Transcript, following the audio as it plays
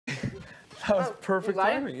That was perfect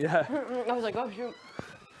timing. Yeah. I was like, oh shoot.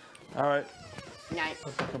 All right. Night.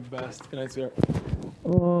 That's like the best. Good night, Sarah.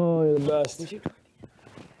 Oh, you're the best.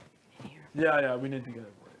 Yeah, we need to get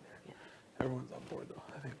everyone in here. Yeah. Everyone's on board though.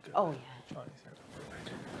 I think. Oh yeah. Johnny's here.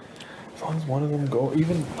 As long as one of them go, not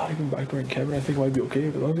even Backdoor and Kevin, I think might be okay.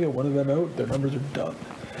 But as long as we get one of them out, their numbers are done.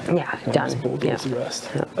 Yeah, done. Yeah. The rest.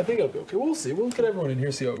 Yeah. I think it'll be okay. We'll see. We'll get everyone in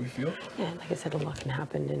here, see how we feel. Yeah, like I said, a lot can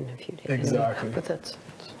happen in a few days. Exactly. But that's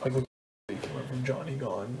like went from Johnny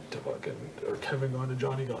gone to fucking, or Kevin gone to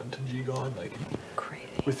Johnny gone to G gone, like crazy.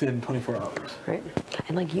 Within 24 hours. Right.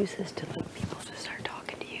 And like use this to like people to start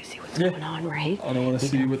talking to you, see what's going on, right? I don't want to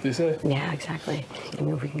see what they say. Yeah, exactly. I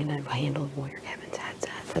mean, if we can handle where Kevin's head's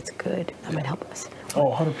at, that's good. That might help us.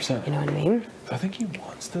 Oh, 100%. You know what I mean? I think he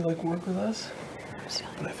wants to like work with us,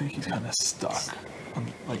 but I think he's kind of stuck,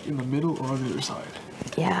 like in the middle or on the other side.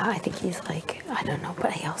 Yeah, I think he's like, I don't know,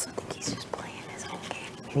 but I also think he's just playing his own game.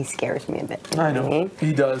 And he scares me a bit. I know.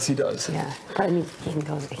 He does. Yeah, but I mean, he can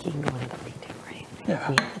go another week too, right? Yeah.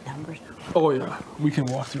 We have the numbers now. Oh yeah, we can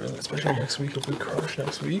walk through it, especially next week if we crush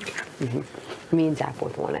next week. Me and Zach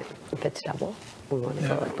both want it. If it's double, we want to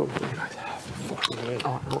go like boom. You guys have to fucking win.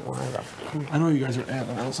 Oh, I don't want to go. I know you guys are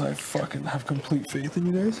animals. I fucking have complete faith in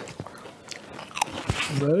you guys.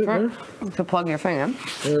 Is that it there? You can plug your thing in.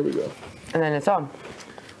 There we go. And then it's on.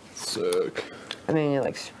 Sick. And then you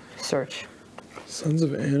like search. Sons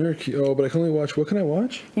of Anarchy. Oh, but I can only watch. What can I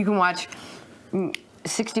watch? You can watch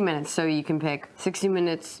 60 minutes. So you can pick 60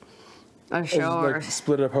 minutes of show or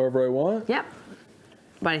split it up however I want. Yep.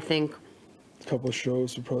 But I think a couple of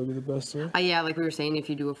shows would probably be the best way. Yeah, like we were saying, if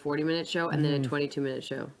you do a 40-minute show and then a 22-minute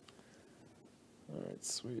show. All right,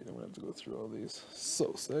 sweet. I'm gonna have to go through all these.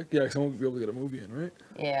 So sick. Yeah, because I won't be able to get a movie in, right?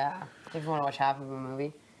 Yeah. If you want to watch half of a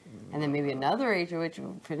movie, and then maybe another HOH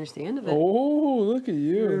will finish the end of it. Oh, look at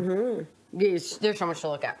you. There's so much to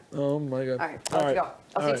look at. Oh my god. All right, let's go.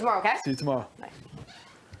 I'll see you tomorrow, okay? See you tomorrow. Bye.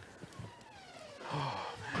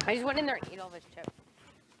 I just went in there and ate all this chip.